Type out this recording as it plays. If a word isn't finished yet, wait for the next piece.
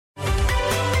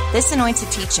This anointed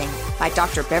teaching by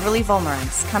Dr. Beverly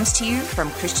Volmerans comes to you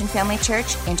from Christian Family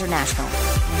Church International.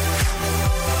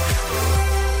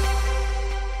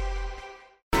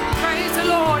 Praise the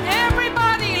Lord.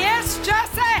 Everybody, let's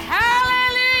just say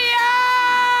hallelujah!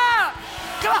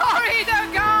 Glory to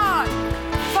God.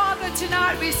 Father,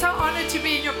 tonight we're so honored to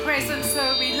be in your presence.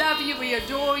 So we love you, we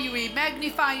adore you, we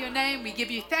magnify your name, we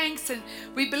give you thanks, and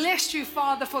we bless you,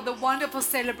 Father, for the wonderful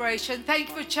celebration. Thank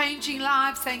you for changing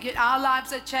lives. Thank you, our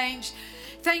lives are changed.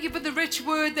 Thank you for the rich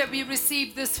word that we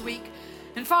received this week.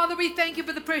 And Father, we thank you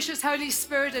for the precious Holy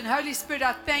Spirit. And Holy Spirit,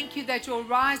 I thank you that you'll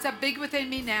rise up big within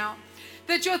me now,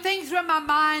 that you'll think through my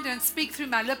mind and speak through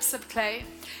my lips of clay.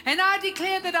 And I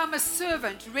declare that I'm a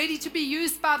servant ready to be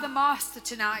used by the Master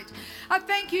tonight. I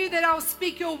thank you that I'll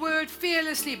speak your word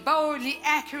fearlessly, boldly,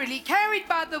 accurately, carried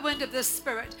by the wind of the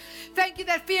Spirit. Thank you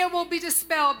that fear will be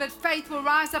dispelled, but faith will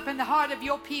rise up in the heart of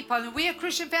your people. And we at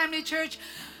Christian Family Church,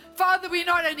 Father, we're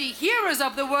not only hearers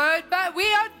of the word, but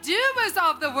we are doers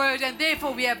of the word, and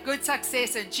therefore we have good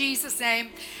success in Jesus'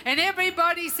 name. And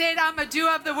everybody said, I'm a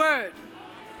doer of the word.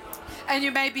 And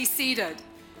you may be seated.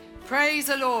 Praise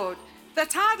the Lord. The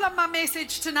title of my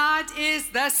message tonight is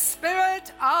The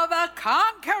Spirit of a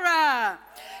Conqueror.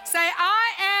 Say,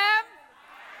 I am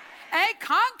a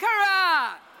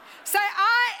conqueror. Say,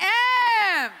 I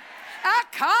am a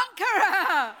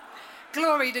conqueror.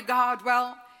 Glory to God.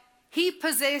 Well, he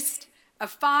possessed a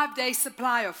 5-day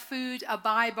supply of food, a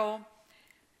Bible,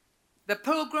 the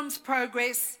Pilgrim's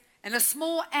Progress, and a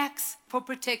small axe for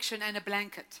protection and a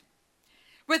blanket.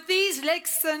 With these,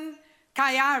 Lekson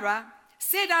Kayara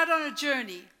set out on a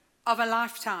journey of a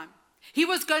lifetime. He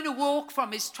was going to walk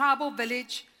from his tribal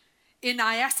village in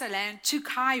Nyasaland to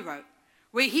Cairo,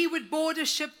 where he would board a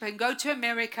ship and go to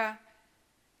America.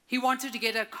 He wanted to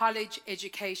get a college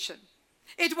education.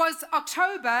 It was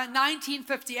October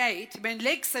 1958 when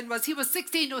Lekson was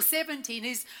 16 or 17.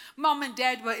 His mom and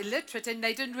dad were illiterate and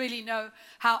they didn't really know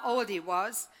how old he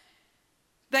was.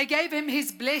 They gave him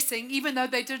his blessing, even though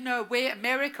they didn't know where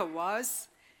America was.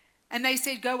 And they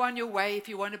said, go on your way if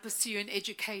you want to pursue an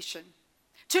education.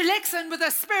 To Lekson, with the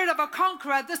spirit of a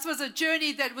conqueror, this was a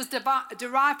journey that was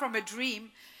derived from a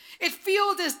dream. It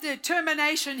fueled his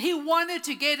determination. He wanted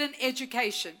to get an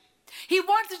education. He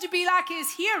wanted to be like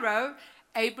his hero,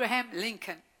 Abraham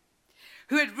Lincoln,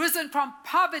 who had risen from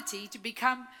poverty to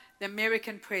become the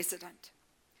American president.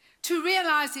 To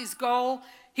realize his goal,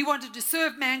 he wanted to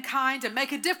serve mankind and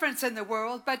make a difference in the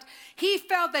world, but he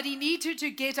felt that he needed to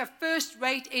get a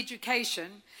first-rate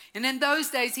education. And in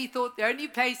those days, he thought the only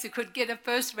place he could get a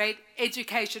first-rate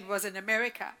education was in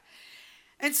America.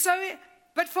 And so,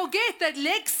 but forget that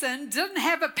Lekson didn't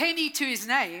have a penny to his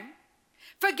name.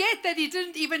 Forget that he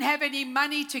didn't even have any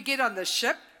money to get on the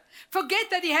ship. Forget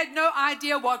that he had no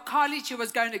idea what college he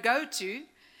was going to go to.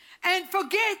 And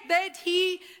forget that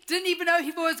he didn't even know if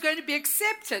he was going to be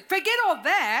accepted. Forget all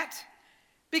that,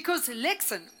 because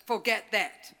Lekson forget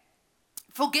that.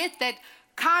 Forget that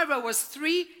Cairo was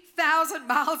 3,000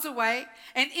 miles away,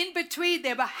 and in between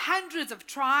there were hundreds of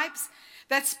tribes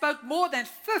that spoke more than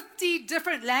 50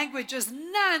 different languages,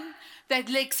 none that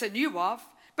Lekson knew of.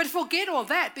 But forget all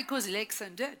that, because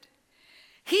Lekson did.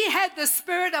 He had the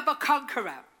spirit of a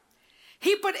conqueror.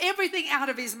 He put everything out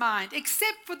of his mind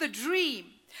except for the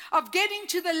dream of getting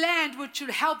to the land which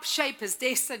would help shape his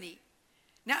destiny.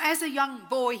 Now, as a young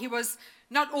boy, he was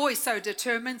not always so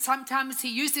determined. Sometimes he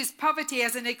used his poverty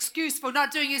as an excuse for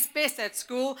not doing his best at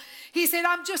school. He said,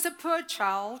 I'm just a poor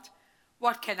child.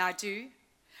 What can I do?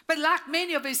 But like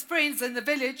many of his friends in the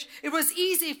village, it was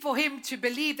easy for him to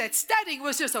believe that studying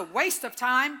was just a waste of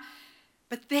time.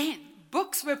 But then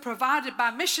books were provided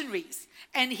by missionaries,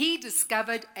 and he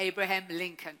discovered Abraham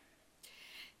Lincoln.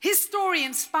 His story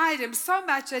inspired him so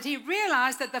much that he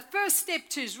realized that the first step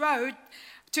to his road,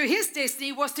 to his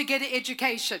destiny, was to get an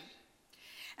education.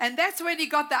 And that's when he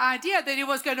got the idea that he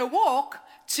was going to walk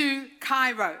to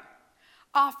Cairo.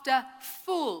 After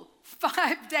full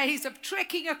 5 days of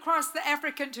trekking across the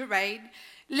African terrain,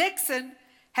 Lekson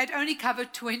had only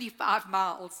covered 25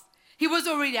 miles. He was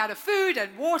already out of food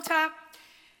and water,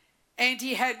 and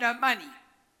he had no money.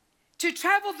 To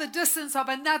travel the distance of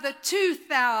another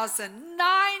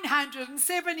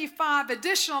 2,975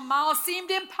 additional miles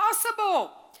seemed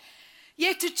impossible.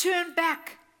 Yet to turn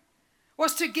back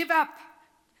was to give up,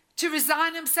 to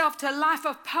resign himself to a life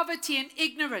of poverty and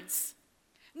ignorance.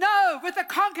 No, with a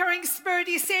conquering spirit,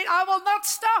 he said, I will not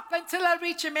stop until I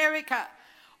reach America,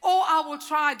 or I will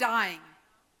try dying,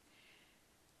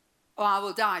 or I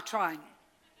will die trying.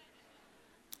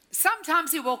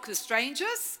 Sometimes he walked with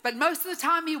strangers, but most of the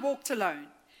time he walked alone.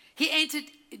 He entered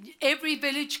every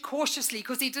village cautiously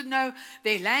because he didn't know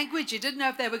their language. He didn't know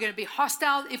if they were going to be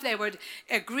hostile, if they would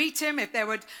greet him, if they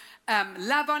would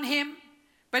love on him.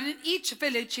 But in each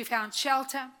village, he found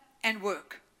shelter and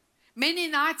work. Many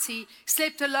nights he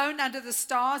slept alone under the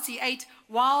stars. He ate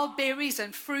wild berries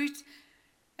and fruit,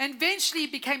 and eventually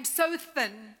became so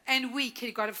thin and weak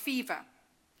he got a fever.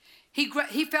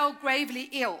 He fell gravely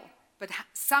ill, but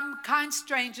some kind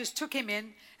strangers took him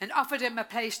in and offered him a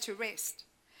place to rest.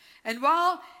 And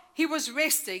while he was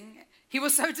resting, he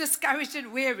was so discouraged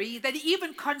and weary that he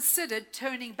even considered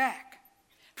turning back.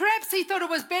 Perhaps he thought it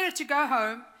was better to go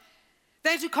home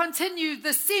than to continue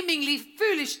the seemingly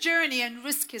foolish journey and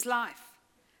risk his life.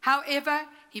 However,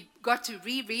 he got to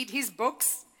reread his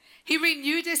books. He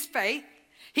renewed his faith.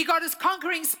 He got his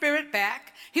conquering spirit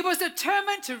back. He was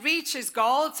determined to reach his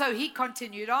goal, so he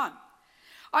continued on.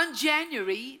 On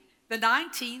January the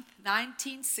 19th,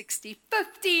 1960,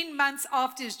 15 months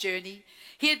after his journey,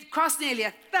 he had crossed nearly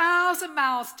 1,000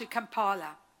 miles to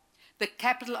Kampala, the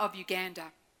capital of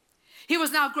Uganda. He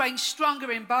was now growing stronger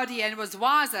in body and was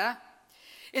wiser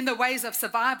in the ways of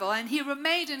survival, and he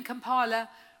remained in Kampala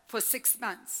for 6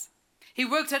 months. He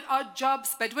worked at odd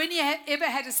jobs, but when he ever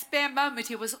had a spare moment,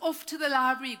 he was off to the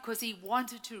library because he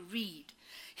wanted to read.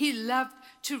 He loved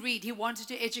to read. He wanted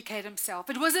to educate himself.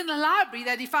 It was in the library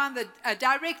that he found a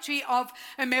directory of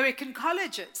American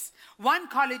colleges. One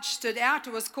college stood out.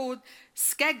 It was called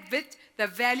Skagit, the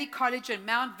Valley College in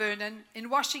Mount Vernon in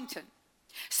Washington.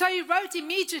 So he wrote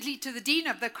immediately to the dean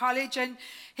of the college, and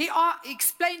he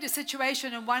explained the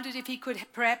situation and wondered if he could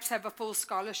perhaps have a full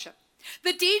scholarship.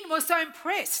 The dean was so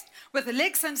impressed with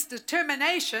Legson's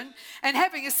determination and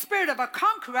having a spirit of a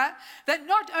conqueror that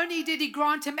not only did he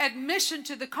grant him admission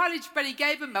to the college, but he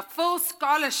gave him a full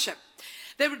scholarship.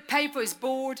 They would pay for his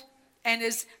board and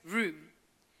his room.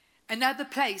 Another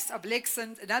piece of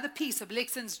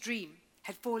Legson's dream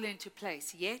had fallen into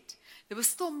place, yet there were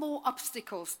still more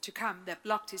obstacles to come that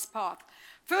blocked his path.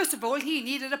 First of all, he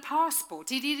needed a passport.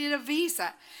 He needed a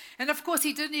visa. And of course,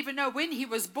 he didn't even know when he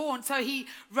was born, so he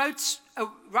wrote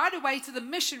right away to the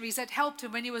missionaries that helped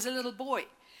him when he was a little boy.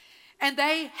 And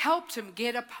they helped him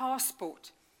get a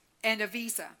passport and a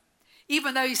visa.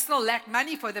 Even though he still lacked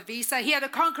money for the visa, he had a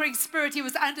conquering spirit. He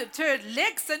was undeterred.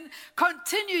 Legson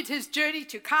continued his journey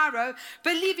to Cairo,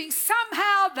 believing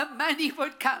somehow the money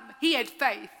would come. He had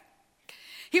faith.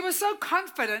 He was so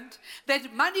confident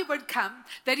that money would come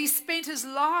that he spent his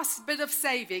last bit of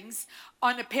savings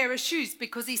on a pair of shoes,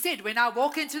 because he said, when I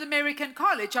walk into the American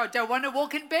college, I don't want to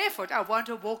walk in barefoot. I want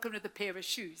to walk in with a pair of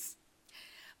shoes.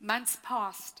 Months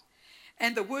passed,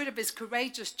 and the word of his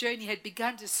courageous journey had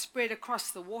begun to spread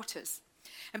across the waters.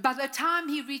 And by the time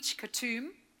he reached Khartoum,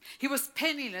 he was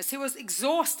penniless, he was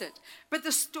exhausted. But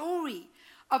the story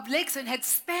of Legson had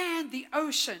spanned the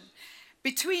ocean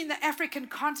between the African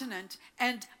continent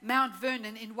and Mount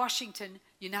Vernon in Washington,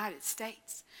 United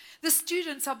States. The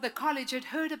students of the college had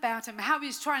heard about him, how he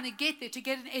was trying to get there to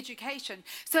get an education.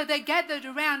 So they gathered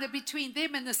around, and between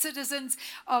them and the citizens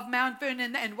of Mount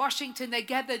Vernon and Washington, they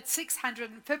gathered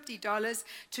 $650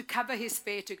 to cover his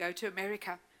fare to go to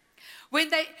America. When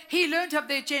he learned of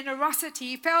their generosity,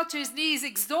 he fell to his knees,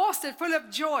 exhausted, full of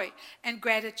joy and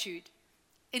gratitude.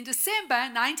 In December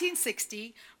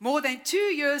 1960, more than 2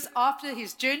 years after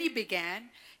his journey began,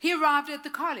 he arrived at the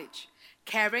college,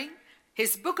 carrying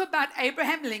his book about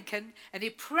Abraham Lincoln, and he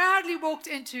proudly walked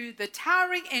into the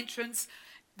towering entrance,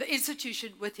 the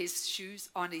institution, with his shoes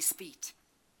on his feet.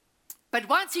 But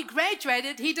once he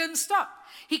graduated, he didn't stop.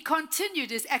 He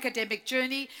continued his academic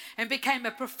journey and became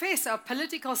a professor of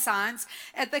political science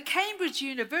at the Cambridge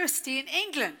University in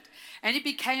England, and he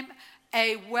became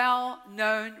a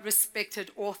well-known,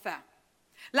 respected author.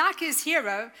 Like his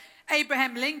hero,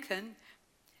 Abraham Lincoln,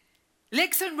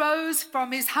 Legson rose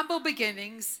from his humble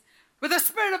beginnings with the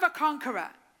spirit of a conqueror.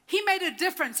 He made a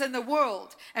difference in the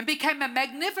world and became a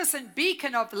magnificent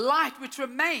beacon of light which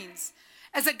remains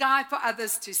as a guide for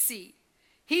others to see.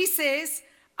 He says,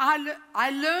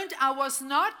 I learned I was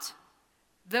not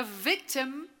the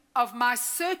victim of my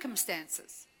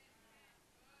circumstances.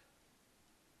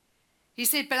 He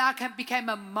said, but I became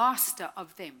a master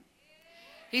of them.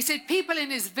 He said people in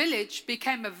his village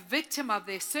became a victim of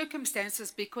their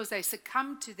circumstances because they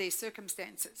succumbed to their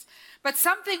circumstances. But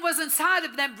something was inside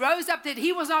of them, rose up, that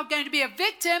he was not going to be a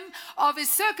victim of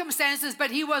his circumstances,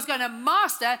 but he was going to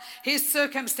master his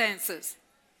circumstances.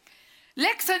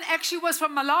 Legson actually was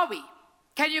from Malawi.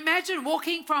 Can you imagine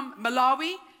walking from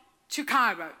Malawi to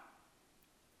Cairo?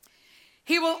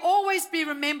 He will always be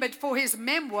remembered for his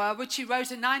memoir, which he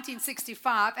wrote in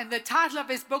 1965, and the title of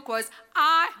his book was,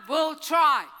 I Will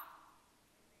Try.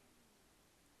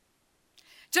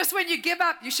 Just when you give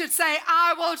up, you should say,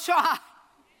 I will try.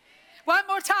 One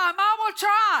more time, I will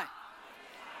try.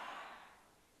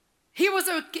 He was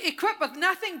equipped with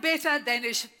nothing better than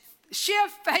his sheer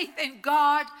faith in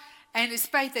God and his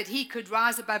faith that he could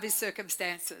rise above his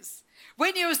circumstances.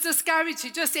 When he was discouraged,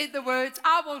 he just said the words,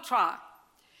 I will try.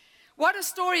 What a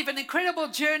story of an incredible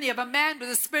journey of a man with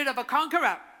the spirit of a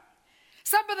conqueror.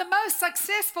 Some of the most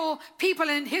successful people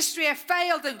in history have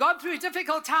failed and gone through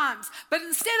difficult times, but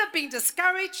instead of being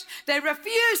discouraged, they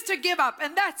refused to give up.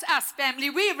 And that's us, family.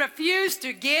 We refuse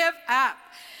to give up.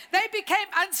 They became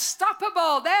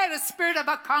unstoppable. They had a spirit of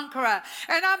a conqueror.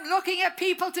 And I'm looking at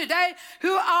people today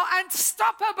who are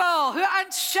unstoppable, who are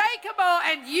unshakable,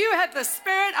 and you have the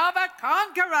spirit of a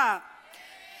conqueror.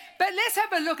 But let's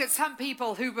have a look at some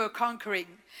people who were conquering.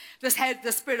 This had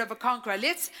the spirit of a conqueror.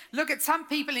 Let's look at some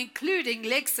people, including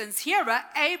Lexon's hero,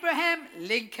 Abraham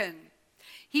Lincoln.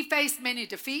 He faced many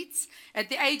defeats. At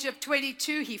the age of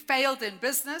 22, he failed in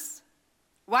business.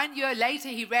 1 year later,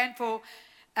 he ran for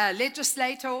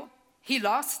legislator. He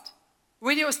lost.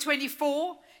 When he was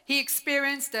 24, he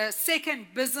experienced a second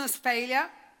business failure.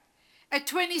 At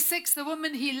 26, the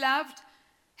woman he loved,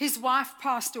 his wife,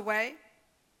 passed away.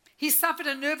 He suffered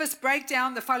a nervous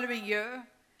breakdown the following year.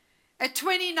 At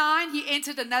 29, he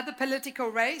entered another political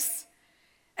race.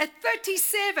 At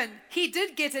 37, he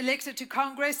did get elected to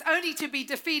Congress, only to be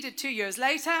defeated 2 years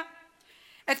later.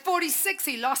 At 46,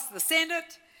 he lost the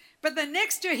Senate. But the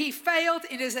next year, he failed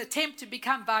in his attempt to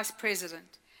become vice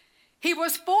president. He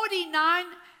was 49,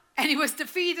 and he was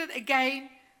defeated again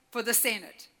for the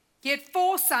Senate. He had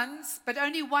 4 sons, but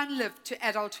only one lived to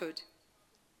adulthood.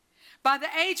 By the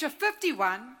age of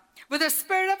 51, with the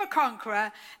spirit of a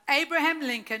conqueror, Abraham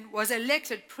Lincoln was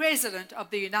elected president of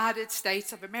the United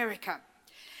States of America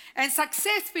and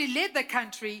successfully led the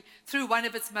country through one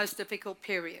of its most difficult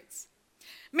periods.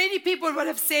 Many people would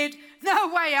have said, no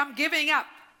way, I'm giving up.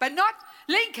 But not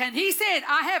Lincoln. He said,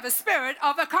 I have a spirit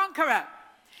of a conqueror.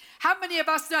 How many of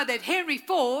us know that Henry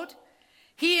Ford,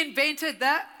 he invented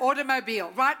the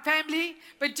automobile, right, family?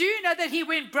 But do you know that he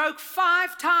went broke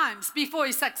 5 times before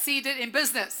he succeeded in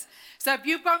business? So if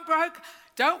you've gone broke,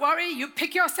 don't worry. You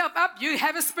pick yourself up. You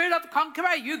have a spirit of a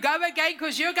conqueror. You go again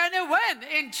because you're going to win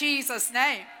in Jesus'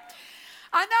 name.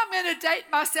 I know I'm going to date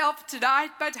myself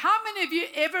tonight, but how many of you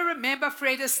ever remember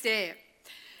Fred Astaire?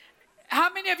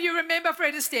 How many of you remember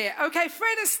Fred Astaire? Okay,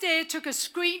 Fred Astaire took a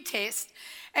screen test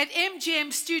at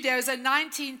MGM Studios in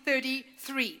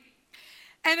 1933.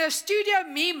 And a studio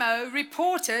memo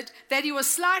reported that he was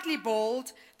slightly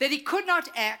bald, that he could not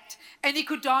act, and he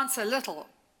could dance a little.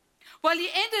 Well, he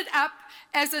ended up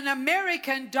as an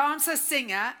American dancer,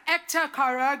 singer, actor,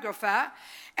 choreographer,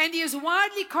 and he is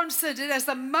widely considered as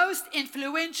the most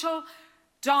influential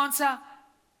dancer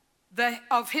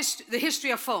of the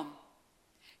history of film.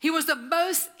 He was the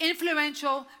most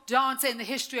influential dancer in the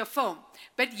history of film.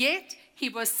 But yet,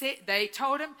 they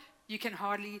told him, you can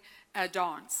hardly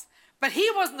dance. But he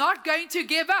was not going to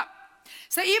give up.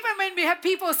 So even when we have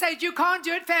people say, you can't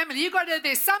do it, family,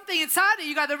 there's something inside of you.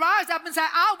 You got to rise up and say,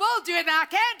 I will do it, and I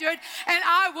can do it, and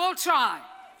I will try.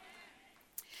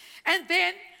 And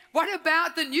then, what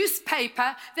about the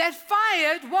newspaper that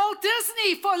fired Walt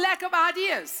Disney for lack of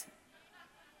ideas?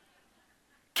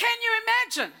 Can you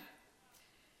imagine?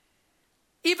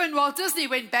 Even Walt Disney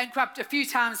went bankrupt a few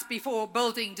times before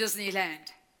building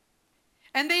Disneyland.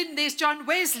 And then there's John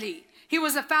Wesley. He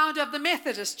was a founder of the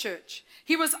Methodist Church.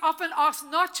 He was often asked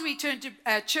not to return to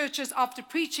churches after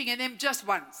preaching in them just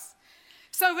once.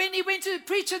 So when he went to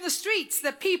preach in the streets,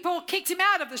 the people kicked him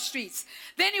out of the streets.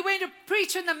 Then he went to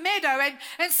preach in the meadow,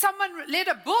 and someone let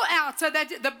a bull out so that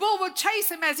the bull would chase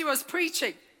him as he was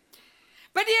preaching.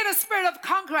 But he had a spirit of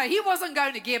conqueror. He wasn't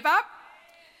going to give up.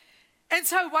 And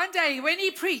so one day when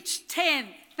he preached,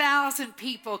 10,000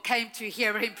 people came to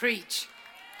hear him preach.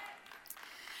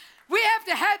 We have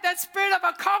to have that spirit of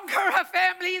a conqueror,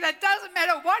 family. That doesn't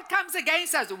matter what comes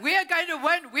against us. We're going to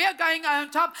win. We're going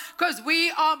on top because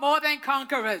we are more than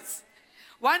conquerors.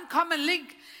 One common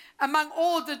link among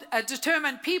all the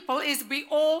determined people is we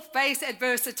all face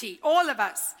adversity, all of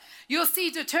us. You'll see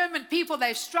determined people,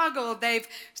 they've struggled, they've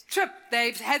tripped,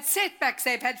 they've had setbacks,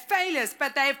 they've had failures,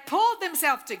 but they've pulled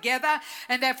themselves together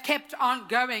and they've kept on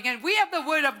going. And we have the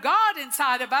word of God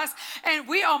inside of us, and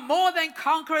we are more than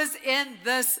conquerors in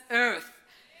this earth.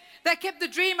 They kept the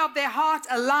dream of their heart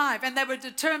alive, and they were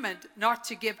determined not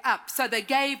to give up. So they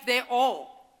gave their all.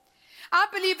 I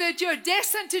believe that you're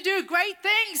destined to do great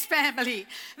things, family.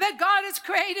 That God has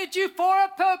created you for a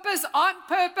purpose, on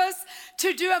purpose,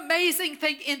 to do amazing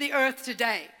things in the earth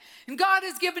today. And God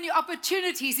has given you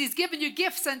opportunities. He's given you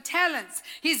gifts and talents.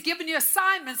 He's given you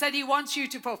assignments that He wants you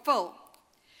to fulfill.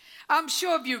 I'm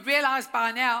sure you realize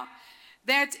by now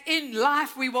that in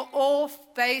life we will all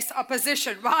face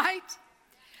opposition, right?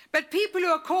 But people who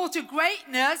are called to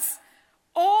greatness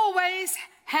always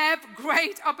have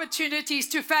great opportunities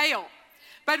to fail,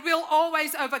 but we'll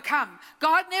always overcome.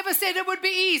 God never said it would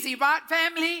be easy, right,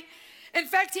 family? In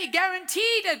fact, He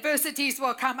guaranteed adversities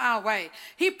will come our way.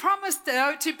 He promised,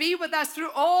 though, to be with us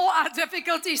through all our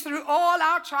difficulties, through all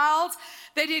our trials,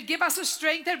 that He'd give us a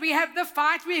strength, that we have the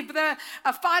fight, we have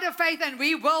a fight of faith, and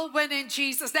we will win in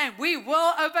Jesus' name. We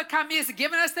will overcome. He has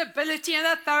given us the ability and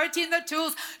authority and the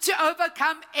tools to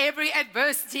overcome every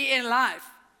adversity in life.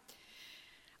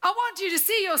 I want you to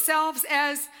see yourselves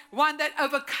as one that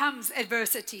overcomes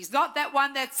adversities, not that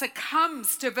one that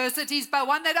succumbs to adversities, but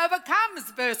one that overcomes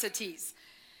adversities.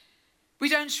 We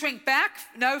don't shrink back.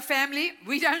 No, family,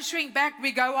 we don't shrink back.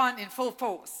 We go on in full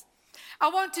force. I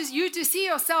want you to see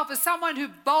yourself as someone who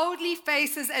boldly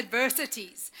faces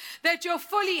adversities, that you'll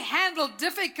fully handle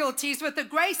difficulties with the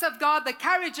grace of God, the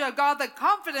courage of God, the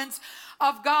confidence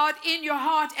of God in your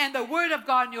heart, and the word of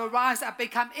God, and you'll rise up,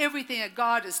 become everything that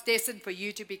God is destined for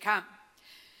you to become.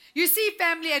 You see,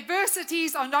 family,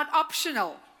 adversities are not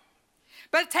optional,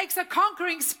 but it takes a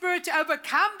conquering spirit to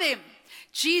overcome them.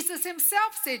 Jesus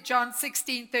Himself said, John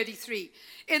 16:33,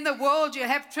 in the world you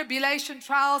have tribulation,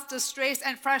 trials, distress,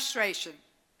 and frustration.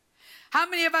 How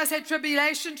many of us had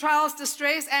tribulation, trials,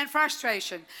 distress, and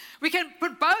frustration? We can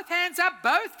put both hands up,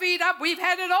 both feet up. We've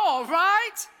had it all,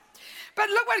 right? But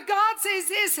look what God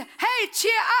says is, hey,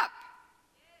 cheer up.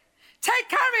 Take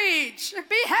courage.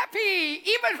 Be happy,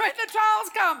 even when the trials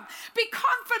come. Be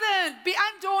confident. Be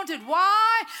undaunted.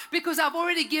 Why? Because I've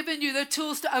already given you the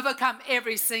tools to overcome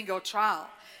every single trial.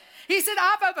 He said,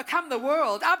 I've overcome the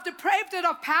world. I've depraved it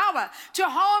of power to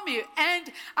harm you,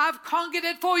 and I've conquered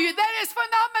it for you. That is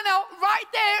phenomenal. Right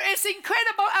there. It's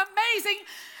incredible, amazing,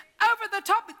 over the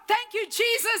top. Thank you,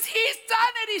 Jesus. He's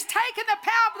done it. He's taken the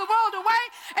power of the world away,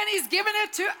 and He's given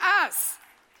it to us.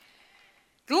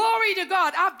 Glory to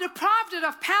God. I've deprived it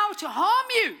of power to harm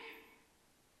you.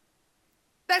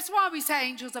 That's why we say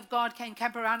angels of God can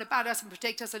camp around about us and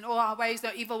protect us in all our ways.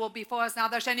 No evil will befall us. Now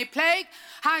there shall any plague,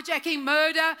 hijacking,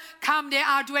 murder, come near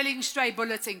our dwelling, stray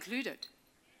bullets included.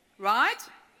 Right?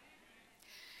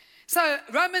 So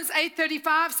Romans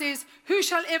 8:35 says, who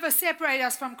shall ever separate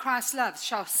us from Christ's love?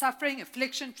 Shall suffering,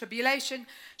 affliction, tribulation,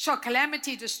 shall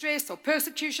calamity, distress, or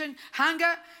persecution,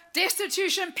 hunger,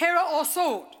 destitution, peril, or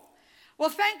sword? Well,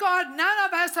 thank God none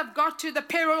of us have got to the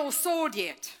peril or sword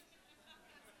yet.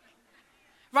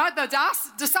 Right? The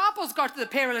disciples got to the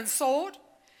peril and sword,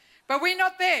 but we're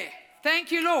not there.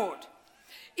 Thank you, Lord.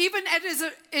 Even as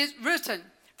it is written,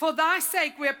 for thy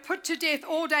sake we are put to death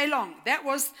all day long. That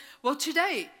was, well,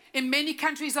 today. In many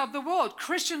countries of the world,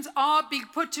 Christians are being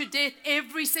put to death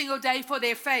every single day for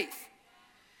their faith.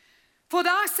 For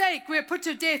thy sake, we are put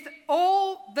to death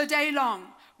all the day long.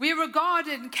 We are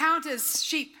regarded and counted as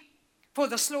sheep for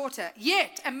the slaughter.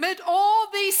 Yet, amid all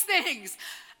these things,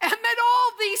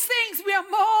 we are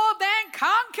more than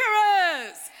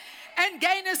conquerors and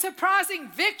gain a surprising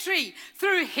victory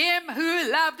through Him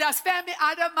who loved us. Family,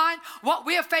 I don't mind what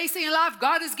we are facing in life.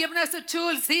 God has given us the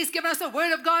tools. He's given us the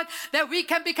word of God that we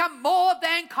can become more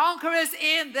than conquerors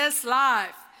in this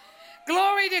life.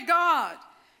 Glory to God.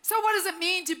 So what does it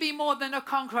mean to be more than a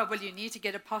conqueror? Well, you need to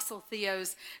get Apostle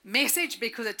Theo's message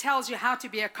because it tells you how to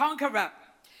be a conqueror.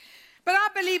 But I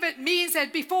believe it means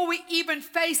that before we even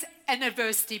face an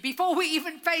adversity, before we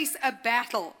even face a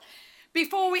battle,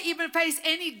 before we even face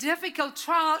any difficult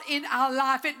trial in our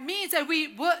life, it means that we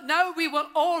will know we will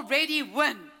already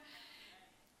win.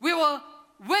 We will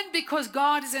win because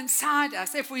God is inside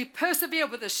us if we persevere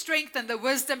with the strength and the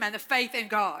wisdom and the faith in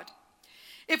God.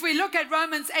 If we look at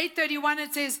Romans 8:31,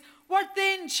 it says, what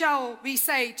then shall we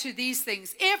say to these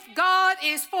things? If God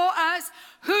is for us,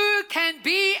 who can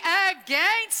be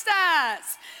against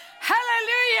us?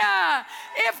 Hallelujah!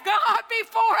 If God be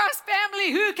for us,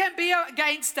 family, who can be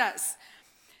against us?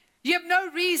 You have no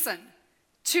reason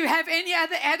to have any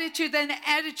other attitude than the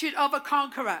attitude of a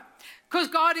conqueror, because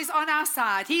God is on our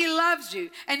side. He loves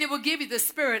you, and He will give you the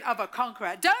spirit of a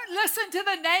conqueror. Don't listen to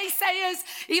the naysayers,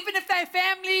 even if they're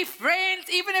family, friends,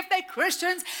 even if they're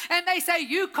Christians, and they say,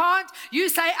 you can't. You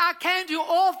say, I can do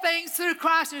all things through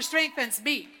Christ who strengthens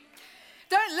me.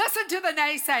 Don't listen to the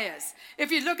naysayers.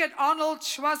 If you look at Arnold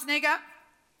Schwarzenegger,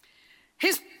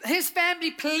 his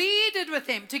family pleaded with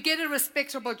him to get a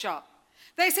respectable job.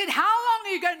 They said, how long are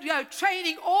you going to go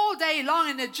training all day long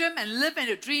in a gym and live in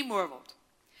a dream world?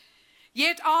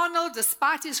 Yet Arnold,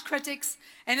 despite his critics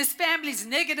and his family's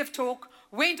negative talk,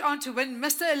 went on to win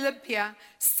Mr. Olympia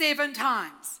 7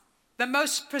 times. the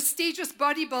most prestigious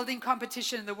bodybuilding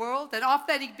competition in the world. And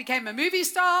after that, he became a movie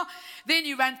star. Then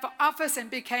he ran for office and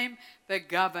became the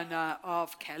governor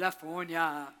of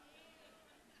California.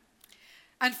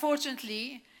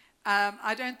 Unfortunately,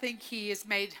 I don't think he has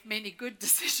made many good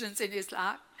decisions in his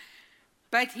life,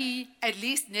 but he at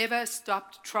least never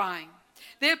stopped trying.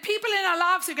 There are people in our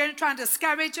lives who are going to try and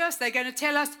discourage us. They're going to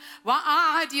tell us why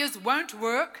our ideas won't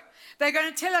work. They're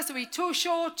going to tell us we're too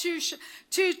short,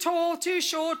 too tall, too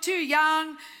short, too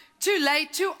young, too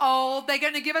late, too old. They're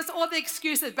going to give us all the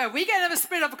excuses. But we're going to have a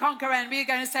spirit of a conqueror, and we're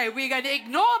going to say we're going to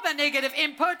ignore the negative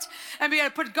input, and we're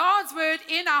going to put God's word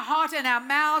in our heart and our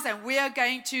mouths, and we are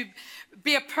going to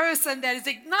be a person that is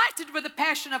ignited with the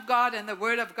passion of God and the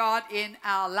word of God in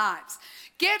our lives.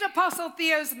 Get Apostle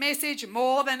Theo's message,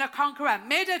 More Than a Conqueror.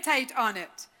 Meditate on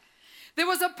it. There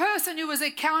was a person who was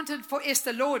accountant for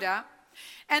Estee Lauder,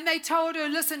 and they told her,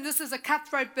 listen, this is a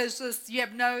cutthroat business. You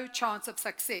have no chance of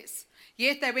success.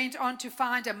 Yet they went on to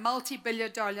find a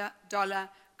multi-billion-dollar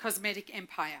cosmetic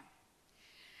empire.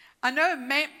 I know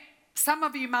some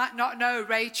of you might not know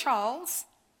Ray Charles.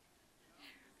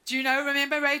 Do you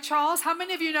remember Ray Charles? How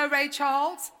many of you know Ray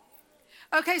Charles?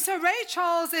 Okay, so Ray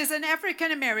Charles is an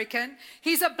African American.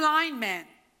 He's a blind man.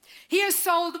 He has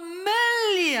sold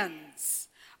millions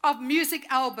of music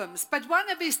albums. But one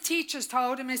of his teachers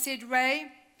told him, he said, Ray,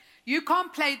 you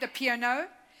can't play the piano,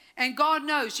 and God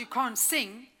knows you can't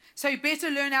sing, so you better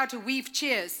learn how to weave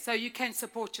chairs so you can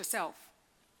support yourself.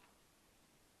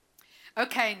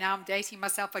 Okay, now I'm dating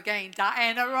myself again.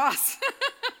 Diana Ross.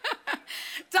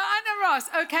 Diana Ross.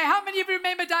 Okay, how many of you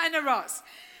remember Diana Ross?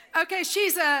 Okay,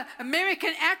 she's an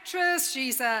American actress.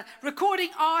 She's a recording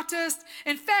artist.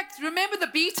 In fact, remember the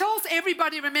Beatles?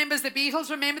 Everybody remembers the Beatles.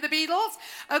 Remember the Beatles?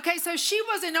 Okay, so she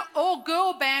was in an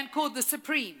all-girl band called the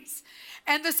Supremes.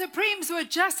 And the Supremes were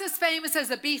just as famous as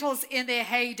the Beatles in their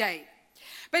heyday.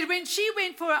 But when she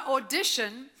went for an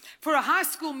audition for a high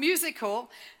school musical,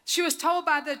 she was told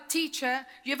by the teacher,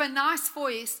 you have a nice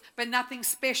voice, but nothing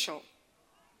special.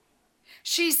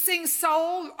 She sings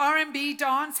soul, R&B,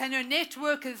 dance, and her net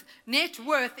worth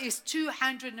is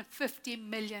 $250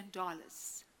 million.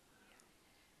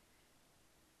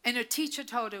 And her teacher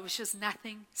told her it was just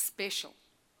nothing special.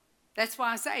 That's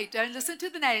why I say, don't listen to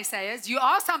the naysayers. You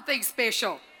are something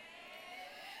special.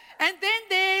 And then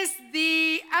there's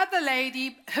the other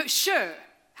lady, Cher.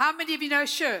 How many of you know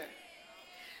Cher?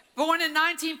 Born in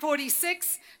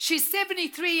 1946. She's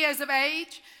 73 years of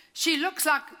age. She looks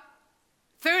like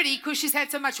 30 because she's had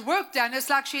so much work done. It's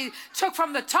like she took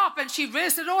from the top and she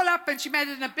raised it all up and she made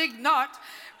it in a big knot.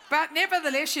 But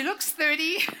nevertheless, she looks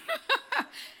 30.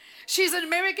 She's an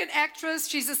American actress.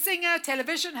 She's a singer,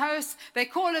 television host. They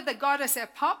call her the goddess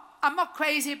of pop. I'm not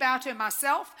crazy about her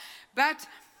myself, but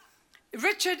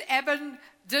Richard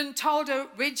Avedon told her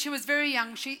when she was very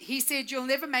young, he said, you'll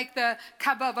never make the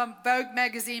cover of a Vogue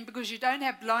magazine because you don't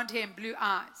have blonde hair and blue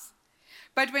eyes.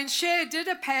 But when Cher did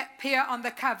appear on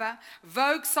the cover,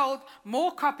 Vogue sold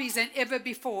more copies than ever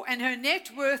before, and her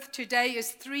net worth today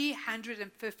is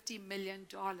 $350 million.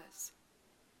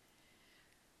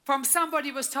 From somebody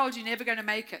who was told you're never going to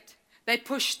make it. They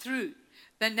pushed through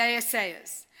the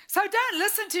naysayers. So don't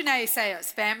listen to naysayers,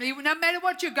 family. No matter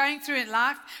what you're going through in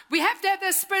life, we have to have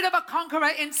the spirit of a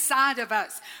conqueror inside of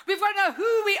us. We've got to know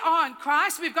who we are in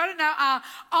Christ. We've got to know our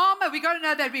armor. We've got to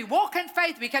know that we walk in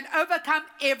faith. We can overcome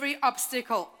every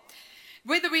obstacle.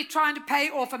 Whether we're trying to pay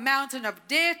off a mountain of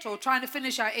debt or trying to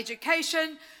finish our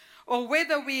education, or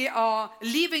whether we are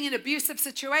leaving an abusive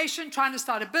situation, trying to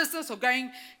start a business, or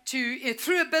going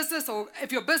through a business, or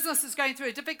if your business is going through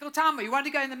a difficult time, or you want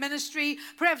to go in the ministry,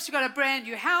 perhaps you've got a brand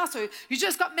new house, or you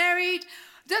just got married.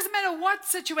 It doesn't matter what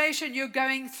situation you're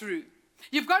going through.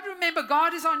 You've got to remember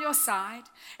God is on your side,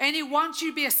 and He wants you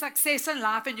to be a success in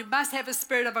life, and you must have a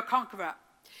spirit of a conqueror.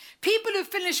 People who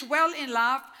finish well in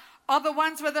life are the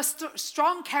ones with a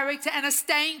strong character and a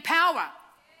staying power.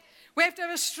 We have to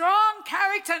have a strong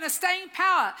character and a staying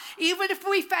power. Even if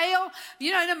we fail,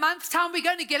 in a month's time, we're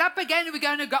going to get up again and we're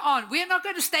going to go on. We're not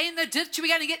going to stay in the ditch. We're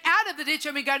going to get out of the ditch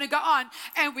and we're going to go on.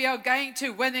 And we are going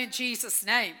to win in Jesus'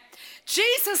 name.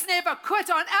 Jesus never quit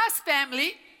on us,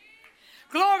 family.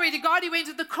 Glory to God, He went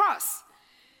to the cross.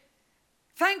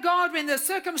 Thank God when the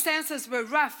circumstances were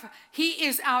rough, He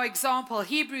is our example.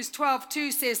 Hebrews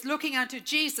 12:2 says, looking unto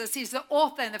Jesus, He's the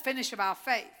author and the finisher of our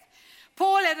faith.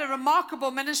 Paul had a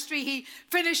remarkable ministry. He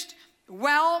finished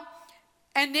well,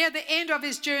 and near the end of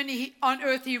his journey on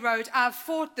earth he wrote, I've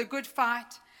fought the good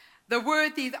fight, the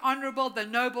worthy, the honorable, the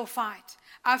noble fight.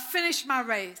 I've finished my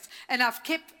race, and I've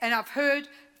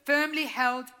firmly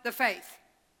held the faith.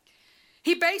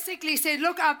 He basically said,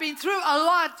 look, I've been through a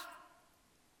lot,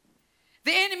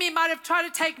 The enemy might have tried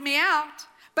to take me out,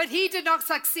 but he did not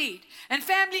succeed. And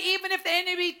family, even if the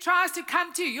enemy tries to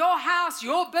come to your house,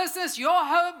 your business, your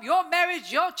home, your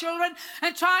marriage, your children,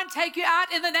 and try and take you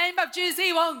out, in the name of Jesus,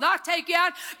 he will not take you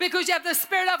out, because you have the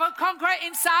spirit of a conqueror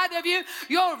inside of you.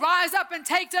 You'll rise up and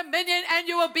take dominion, and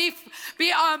you will be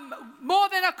more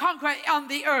than a conqueror on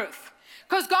the earth.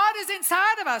 Because God is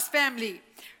inside of us, family.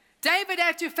 David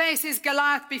had to face his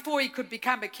Goliath before he could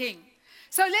become a king.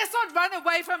 So let's not run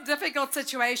away from difficult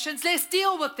situations. Let's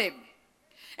deal with them.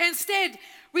 Instead,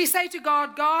 we say to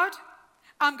God, God,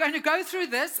 I'm going to go through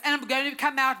this and I'm going to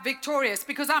come out victorious,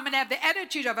 because I'm going to have the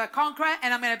attitude of a conqueror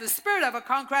and I'm going to have the spirit of a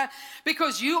conqueror,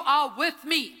 because you are with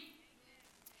me.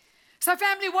 So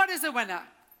family, what is a winner?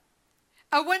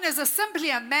 A winner is simply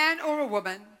a man or a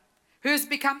woman who has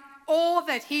become all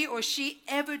that he or she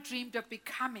ever dreamed of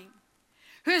becoming,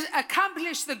 who has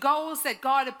accomplished the goals that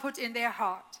God had put in their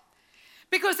heart.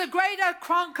 Because the greater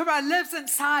conqueror lives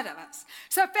inside of us.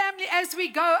 So family, as we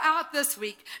go out this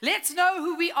week, let's know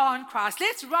who we are in Christ.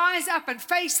 Let's rise up and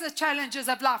face the challenges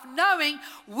of life, knowing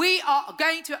we are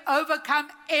going to overcome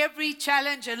every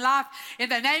challenge in life in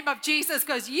the name of Jesus,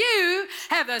 because you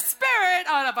have the spirit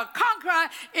of a conqueror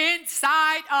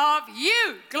inside of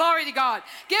you. Glory to God.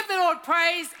 Give the Lord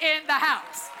praise in the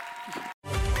house.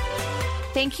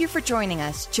 Thank you for joining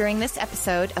us during this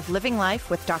episode of Living Life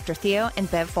with Dr. Theo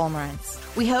and Bev Vollmerans.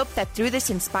 We hope that through this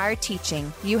inspired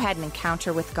teaching, you had an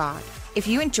encounter with God. If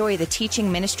you enjoy the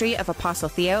teaching ministry of Apostle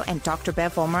Theo and Dr.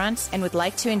 Bev Vollmerans and would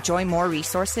like to enjoy more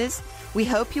resources, we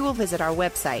hope you will visit our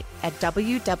website at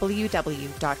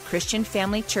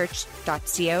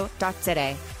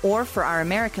www.christianfamilychurch.co.za, or for our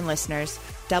American listeners,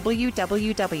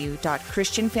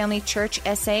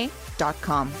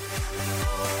 www.christianfamilychurchsa.com.